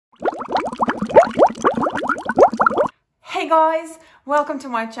guys, welcome to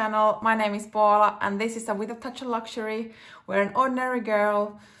my channel. My name is Paula and this is a With a Touch of Luxury, where an ordinary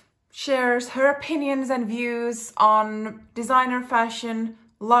girl shares her opinions and views on designer fashion,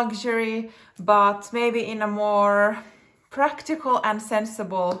 luxury, but maybe in a more practical and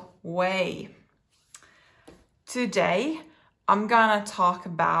sensible way. Today, I'm gonna talk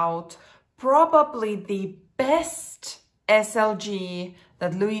about probably the best SLG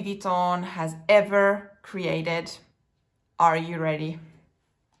that Louis Vuitton has ever created. Are you ready?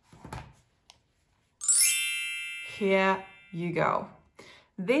 Here you go.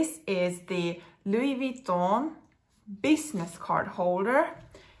 This is the Louis Vuitton business card holder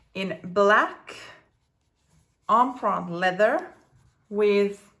in black empreinte leather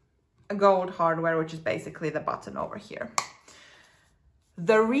with a gold hardware, which is basically the button over here.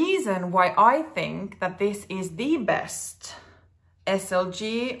 The reason why I think that this is the best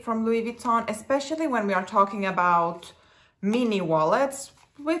SLG from Louis Vuitton, especially when we are talking about mini wallets,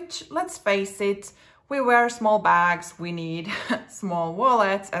 which, let's face it, we wear small bags, we need small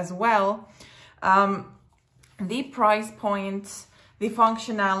wallets as well. The price point, the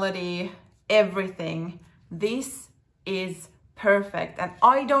functionality, everything, this is perfect. And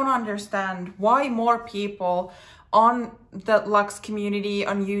I don't understand why more people on the Lux community,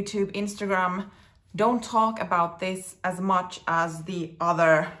 on YouTube, Instagram, don't talk about this as much as the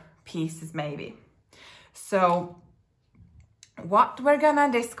other pieces maybe. So what we're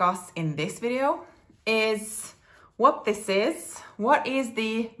gonna discuss in this video is what this is, what is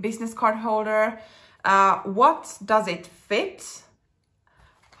the business card holder, what does it fit,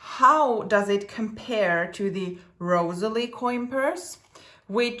 how does it compare to the Rosalie coin purse,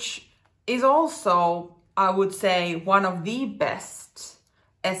 which is also, I would say, one of the best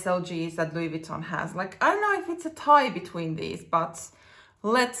SLGs that Louis Vuitton has. Like, I don't know if it's a tie between these, but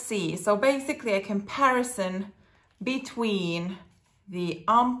let's see. So basically a comparison between the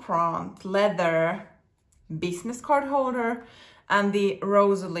empreinte leather business card holder and the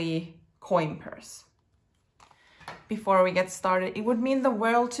Rosalie coin purse. Before we get started, it would mean the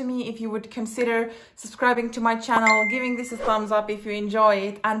world to me if you would consider subscribing to my channel, giving this a thumbs up if you enjoy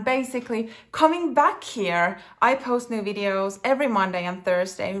it, and basically coming back here. I post new videos every Monday and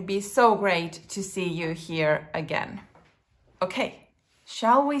Thursday. It would be so great to see you here again. Okay,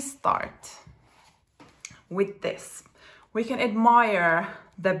 shall we start with this? We can admire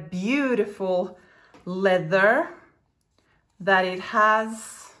the beautiful leather that it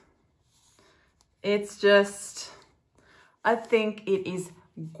has. It's just, I think it is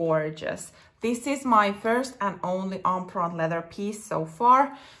gorgeous. This is my first and only empreinte leather piece so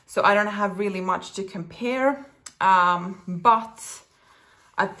far, so I don't have really much to compare, but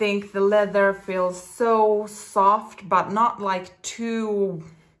I think the leather feels so soft, but not like too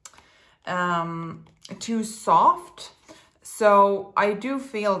soft. So I do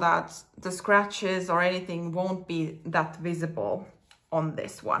feel that the scratches or anything won't be that visible on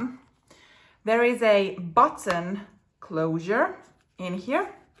this one. There is a button closure in here,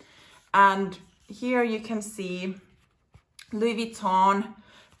 and here you can see Louis Vuitton,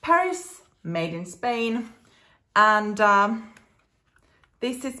 Paris, made in Spain, and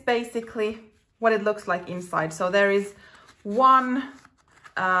this is basically what it looks like inside. So there is one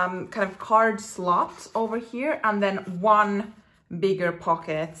kind of card slot over here, and then one bigger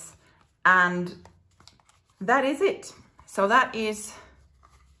pocket, and that is it. So that is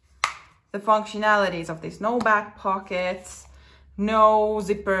the functionalities of this. No back pockets, no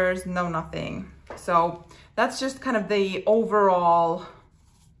zippers, no nothing. So that's just kind of the overall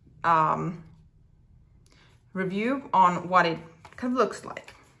review on what it kind of looks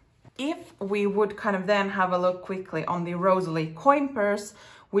like. If we would kind of then have a look quickly on the Rosalie coin purse,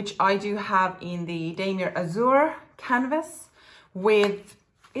 which I do have in the Damier Azur canvas with,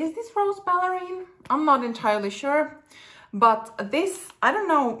 is this rose ballerine? I'm not entirely sure, but this, I don't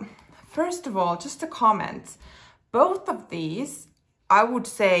know. First of all, just a comment, both of these, I would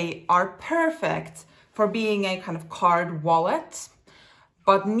say, are perfect for being a kind of card wallet,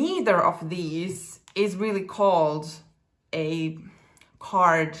 but neither of these is really called a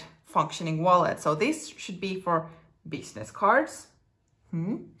card functioning wallet. So this should be for business cards.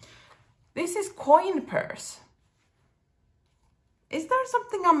 This is coin purse. Is there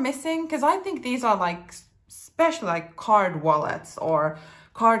something I'm missing? Because I think these are like special, like card wallets or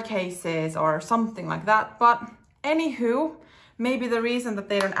card cases or something like that. But anywho, maybe the reason that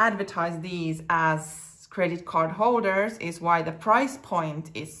they don't advertise these as credit card holders is why the price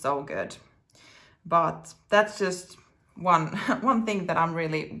point is so good. But that's just one thing that I'm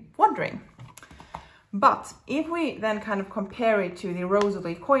really wondering. But if we then kind of compare it to the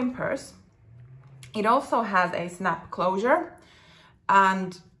Rosalie coin purse, It also has a snap closure,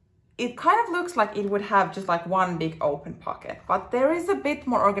 and it kind of looks like it would have just like one big open pocket, but there is a bit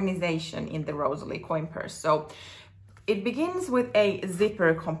more organization in the Rosalie coin purse. So it begins with a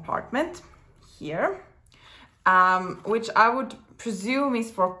zipper compartment here, which I would presume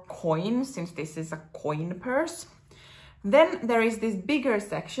is for coins, since this is a coin purse. Then there is this bigger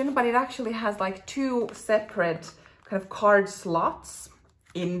section, but it actually has like two separate kind of card slots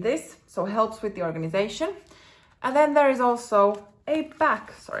in this, so it helps with the organization. And then there is also a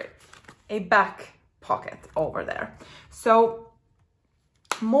back pocket over there. So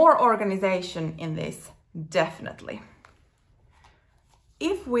more organization in this, definitely.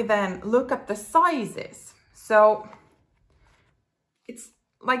 If we then look at the sizes, so it's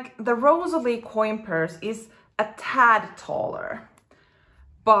like the Rosalie coin purse is a tad taller,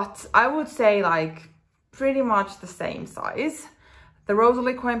 but I would say like pretty much the same size. The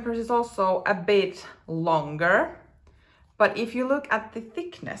Rosalie coin purse is also a bit longer, but if you look at the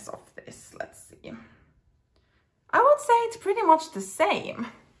thickness of this, let's see, I would say it's pretty much the same.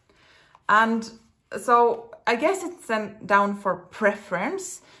 And so I guess it's then down for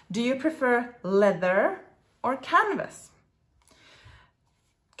preference. Do you prefer leather or canvas?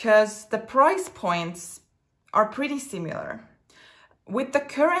 Because the price points are pretty similar. With the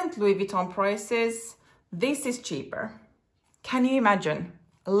current Louis Vuitton prices, this is cheaper. Can you imagine?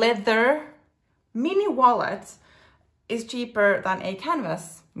 Leather mini wallet is cheaper than a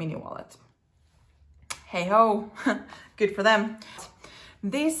canvas mini wallet. Hey ho, good for them.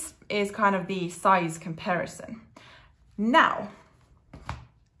 This is kind of the size comparison. Now,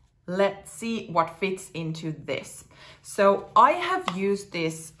 let's see what fits into this. So I have used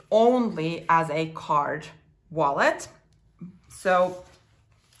this only as a card wallet. So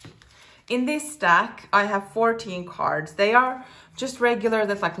in this stack, I have 14 cards. They are just regular,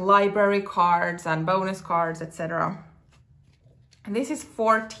 that's like library cards and bonus cards, etc. And this is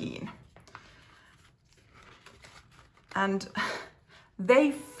 14. And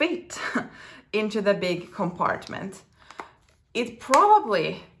they fit into the big compartment. It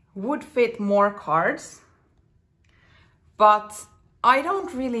probably would fit more cards, but I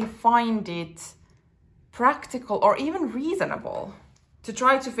don't really find it practical or even reasonable to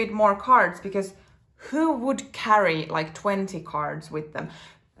try to fit more cards, because who would carry like 20 cards with them?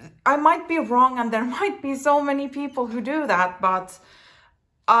 I might be wrong and there might be so many people who do that, but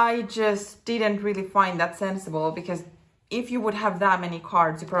I just didn't really find that sensible, because if you would have that many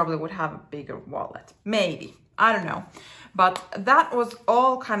cards, you probably would have a bigger wallet. Maybe, I don't know. But that was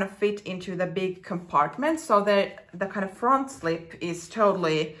all kind of fit into the big compartment. So the kind of front slip is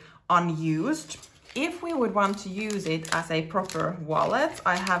totally unused. If we would want to use it as a proper wallet,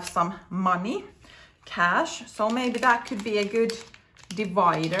 I have some money, cash. So maybe that could be a good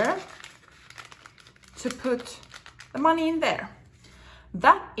divider to put the money in there.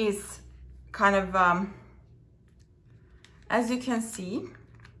 That is kind of, as you can see,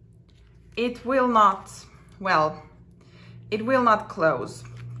 it will not, well, it will not close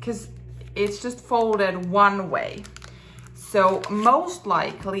because it's just folded one way. So most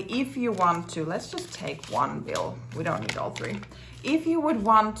likely, if you want to, let's just take one bill. We don't need all three. If you would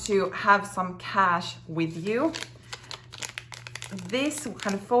want to have some cash with you, this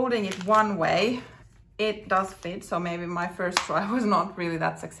kind of folding it one way, it does fit. So maybe my first try was not really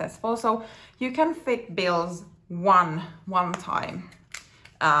that successful. So you can fit bills one time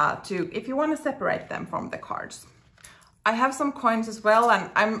if you want to separate them from the cards. I have some coins as well,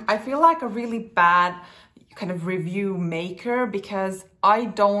 and I feel like a really bad kind of review maker because I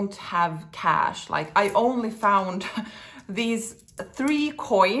don't have cash. Like, I only found these 3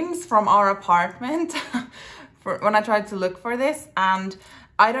 coins from our apartment when I tried to look for this, and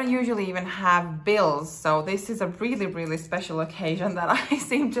I don't usually even have bills. So this is a really, really special occasion that I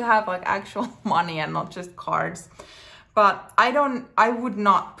seem to have like actual money and not just cards. But I would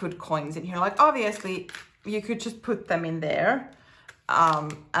not put coins in here. Like, obviously you could just put them in there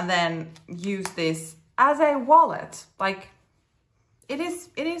and then use this as a wallet. Like, it is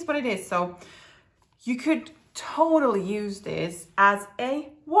what it is. So you could totally use this as a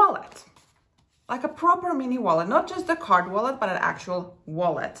wallet, like a proper mini wallet, not just a card wallet, but an actual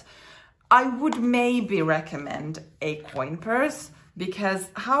wallet. I would maybe recommend a coin purse, because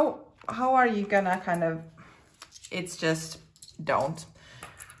how are you gonna kind of, it's just, don't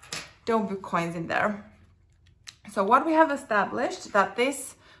put coins in there. So what we have established, that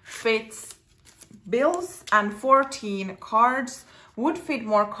this fits bills and 14 cards. Would fit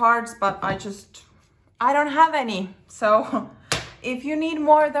more cards, but I don't have any. So if you need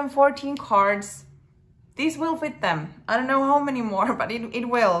more than 14 cards, these will fit them. I don't know how many more, but it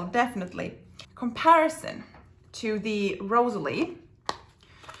will, definitely. comparison to the Rosalie.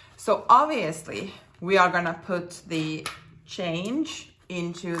 So obviously we are gonna put the change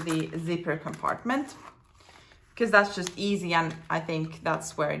into the zipper compartment because that's just easy, and I think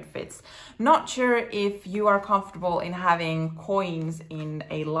that's where it fits. Not sure if you are comfortable in having coins in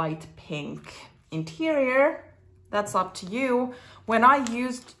a light pink interior. That's up to you. When I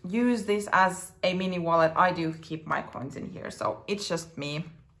use this as a mini wallet, I do keep my coins in here, so it's just me.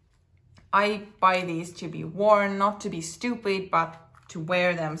 I buy these to be worn, not to be stupid, but to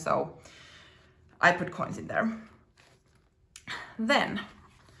wear them, so I put coins in there. Then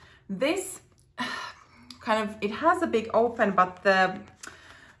this kind of, it has a big open, but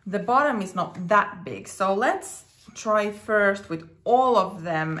the bottom is not that big. So let's try first with all of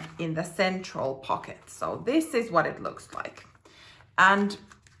them in the central pocket. So this is what it looks like. And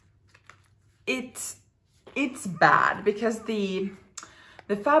it's bad because the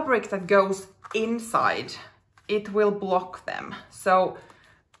fabric that goes inside, it will block them. So,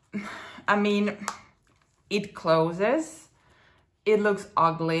 I mean, it closes, it looks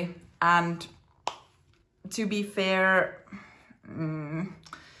ugly, and to be fair,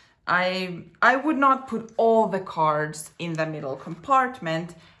 I would not put all the cards in the middle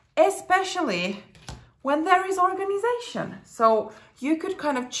compartment, especially when there is organization. So you could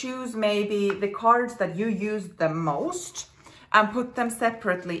kind of choose maybe the cards that you use the most and put them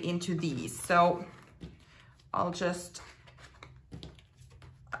separately into these. So I'll just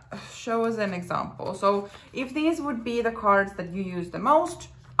show us an example. So if these would be the cards that you use the most,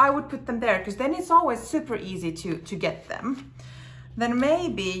 I would put them there because then it's always super easy to get them. Then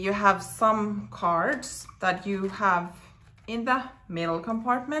maybe you have some cards that you have in the middle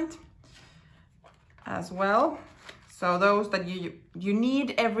compartment as well. So those that you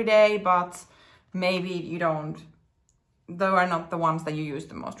need every day, but maybe you don't, those are not the ones that you use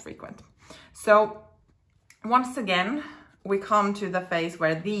the most frequent. So once again, we come to the phase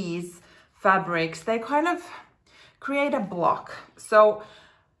where these fabrics, they kind of create a block. So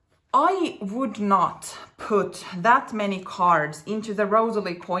I would not put that many cards into the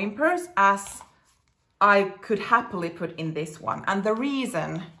Rosalie coin purse as I could happily put in this one. And the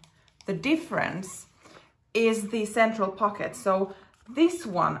reason, the difference, is the central pocket. So this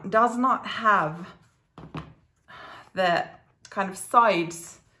one does not have the kind of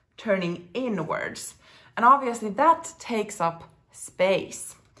sides turning inwards. And obviously that takes up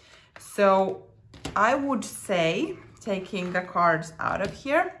space. So I would say, taking the cards out of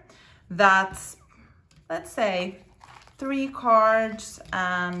here, that's, let's say, 3 cards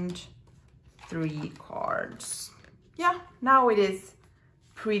and 3 cards. Yeah, now it is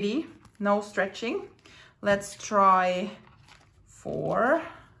pretty, no stretching. Let's try 4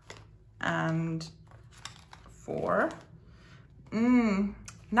 and 4.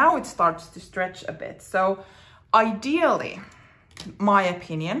 Now it starts to stretch a bit. So ideally, my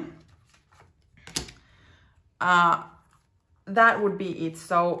opinion, that would be it.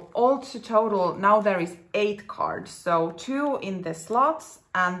 So all to total, now there is 8 cards. So 2 in the slots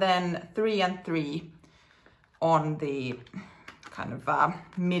and then 3 and 3 on the kind of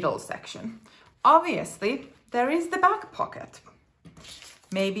middle section. Obviously, there is the back pocket.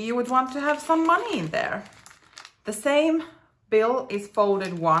 Maybe you would want to have some money in there. The same bill is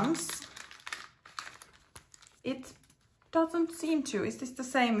folded once. It doesn't seem to. Is this the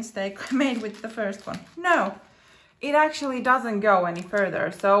same mistake I made with the first one? No. It actually doesn't go any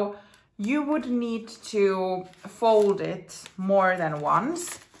further. So you would need to fold it more than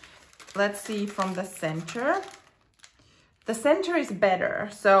once. Let's see from the center. The center is better.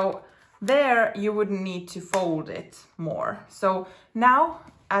 So there you wouldn't need to fold it more. So now,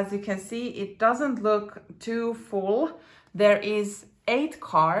 as you can see, it doesn't look too full. There is 8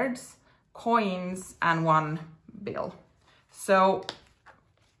 cards, coins, and 1 bill. So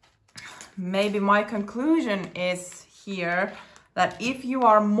maybe my conclusion is here that if you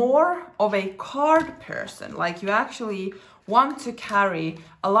are more of a card person, like you actually want to carry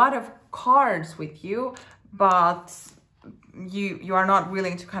a lot of cards with you, but you are not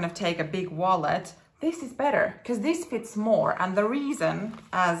willing to kind of take a big wallet, this is better because this fits more. And the reason,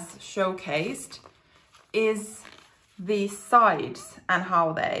 as showcased, is the sides and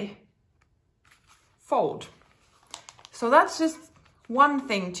how they fold. So that's just one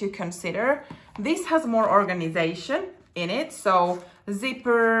thing to consider. This has more organization in it, so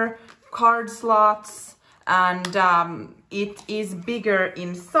zipper, card slots, and it is bigger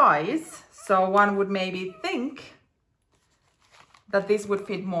in size. So one would maybe think that this would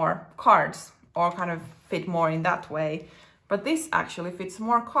fit more cards or kind of fit more in that way, but this actually fits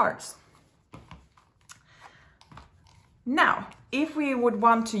more cards. Now, if we would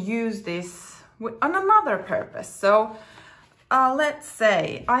want to use this on another purpose. So let's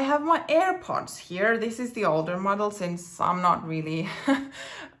say I have my AirPods here. This is the older model since I'm not really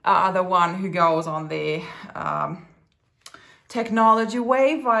the one who goes on the technology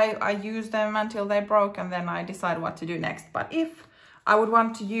wave. I use them until they broke and then I decide what to do next. But if I would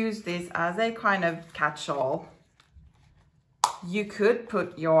want to use this as a kind of catch-all, you could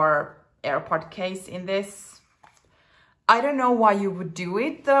put your AirPod case in this. I don't know why you would do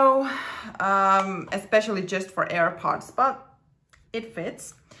it though, especially just for AirPods, but it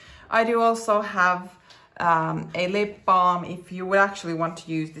fits. I do also have a lip balm if you would actually want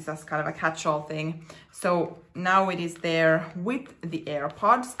to use this as kind of a catch-all thing. So now it is there with the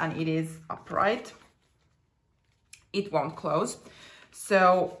AirPods and it is upright. It won't close.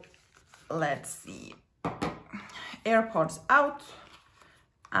 So let's see. AirPods out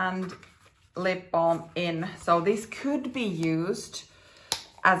and lip balm in. So this could be used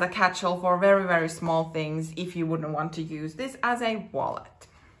as a catch-all for very, very small things if you wouldn't want to use this as a wallet.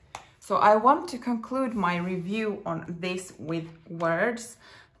 So I want to conclude my review on this with words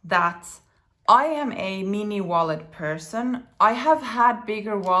that I am a mini wallet person. I have had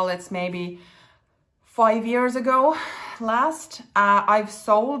bigger wallets maybe 5 years ago last. I've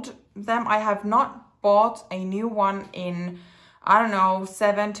sold them. I have not bought a new one in, I don't know,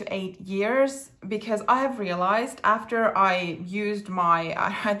 7 to 8 years, because I have realized after I used my,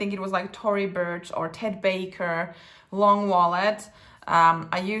 I think it was like Tory Burch or Ted Baker long wallet.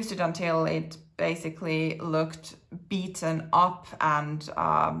 I used it until it basically looked beaten up and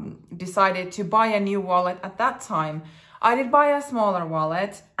decided to buy a new wallet at that time. I did buy a smaller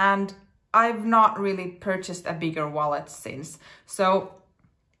wallet and I've not really purchased a bigger wallet since. So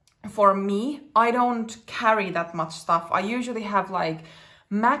for me, I don't carry that much stuff. I usually have like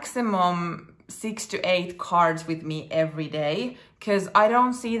maximum 6 to 8 cards with me every day, because I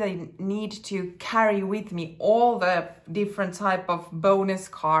don't see the need to carry with me all the different type of bonus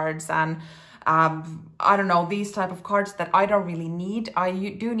cards and I don't know, these type of cards that I don't really need. I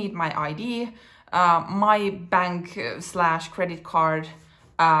do need my ID, my bank / credit card,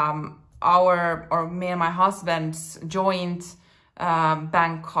 me and my husband's joint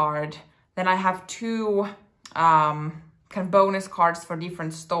bank card. Then I have 2 kind of bonus cards for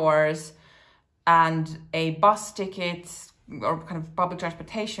different stores and a bus ticket or kind of public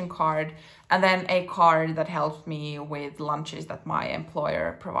transportation card, and then a card that helps me with lunches that my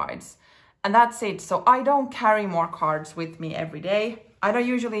employer provides. And that's it. So I don't carry more cards with me every day. I don't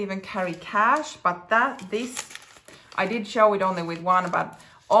usually even carry cash, but I did show it only with one, but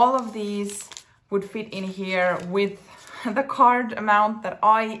all of these would fit in here with the card amount that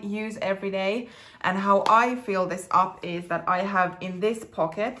I use every day. And how I fill this up is that I have in this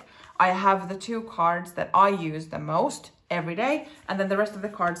pocket, I have the 2 cards that I use the most every day, and then the rest of the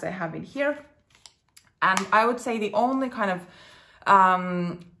cards I have in here. And I would say the only kind of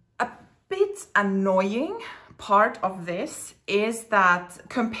a bit annoying part of this is that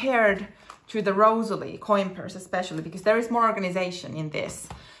compared to the Rosalie coin purse especially, because there is more organization in this.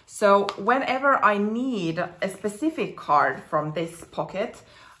 So whenever I need a specific card from this pocket,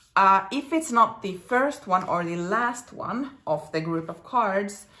 if it's not the first one or the last one of the group of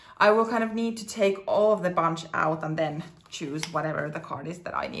cards, I will kind of need to take all of the bunch out and then choose whatever the card is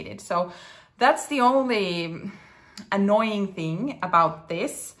that I needed. So that's the only annoying thing about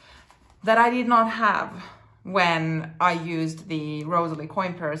this that I did not have when I used the Rosalie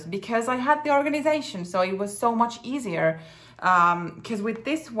coin purse, because I had the organization, so it was so much easier. Because with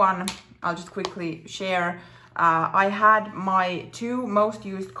this one, I'll just quickly share, I had my 2 most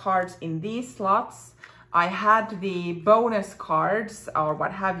used cards in these slots. I had the bonus cards or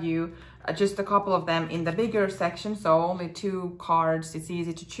what have you, just a couple of them in the bigger section, so only 2 cards, it's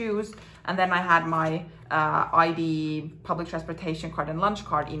easy to choose. And then I had my ID, public transportation card and lunch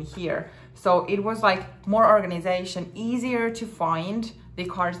card in here. So it was like more organization, easier to find the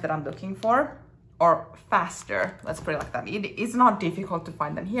cards that I'm looking for, or faster, let's put it like that. It is not difficult to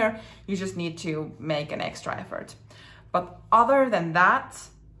find them here, you just need to make an extra effort. But other than that,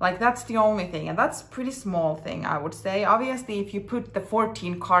 like that's the only thing, and that's a pretty small thing, I would say. Obviously, if you put the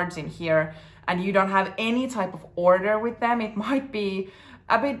 14 cards in here and you don't have any type of order with them, it might be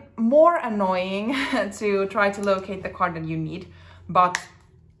a bit more annoying to try to locate the card that you need. But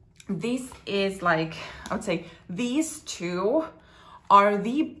this is like, I would say these 2 are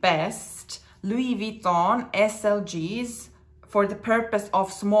the best Louis Vuitton SLGs for the purpose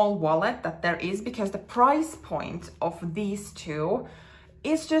of small wallet that there is, because the price point of these 2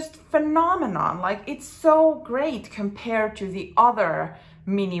 is just phenomenal. Like, it's so great compared to the other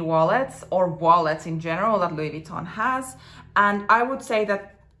mini wallets or wallets in general that Louis Vuitton has. And I would say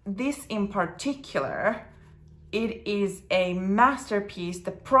that this in particular, it is a masterpiece.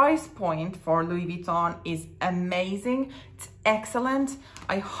 The price point for Louis Vuitton is amazing. It's excellent.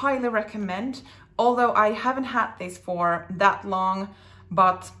 I highly recommend. Although I haven't had this for that long,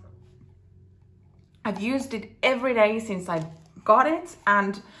 but I've used it every day since I got it.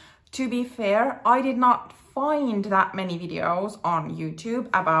 And to be fair, I did not find that many videos on YouTube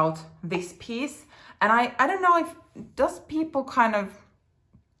about this piece. And I don't know if,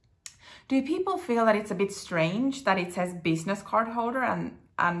 do people feel that it's a bit strange that it says business card holder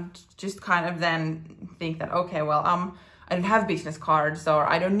and just kind of then think that, okay, well, I don't have business cards or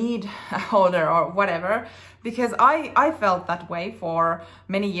I don't need a holder or whatever, because I felt that way for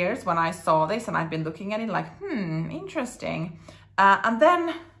many years when I saw this and I've been looking at it like, interesting. And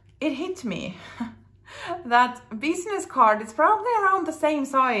then it hit me that business card is probably around the same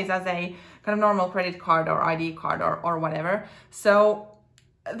size as a kind of normal credit card or ID card or whatever. So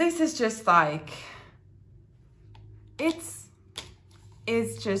this is just like, it's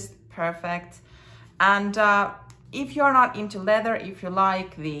just perfect. And if you're not into leather, if you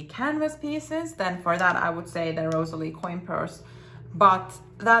like the canvas pieces, then for that I would say the Rosalie coin purse. But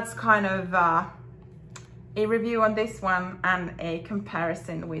that's kind of a review on this one and a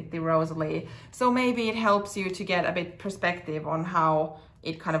comparison with the Rosalie. So maybe it helps you to get a bit perspective on how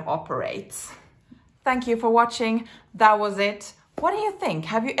it kind of operates. Thank you for watching. That was it. What do you think?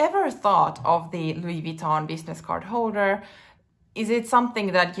 Have you ever thought of the Louis Vuitton business card holder? Is it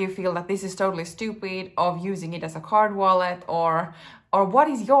something that you feel that this is totally stupid of using it as a card wallet, or what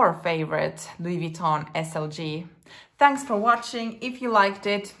is your favorite Louis Vuitton SLG? Thanks for watching. If you liked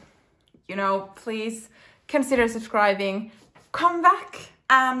it, you know, please consider subscribing, come back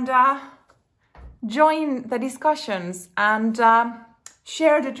and join the discussions and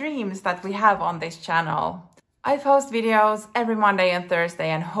share the dreams that we have on this channel. I post videos every Monday and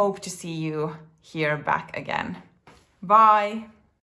Thursday and hope to see you here back again. Bye.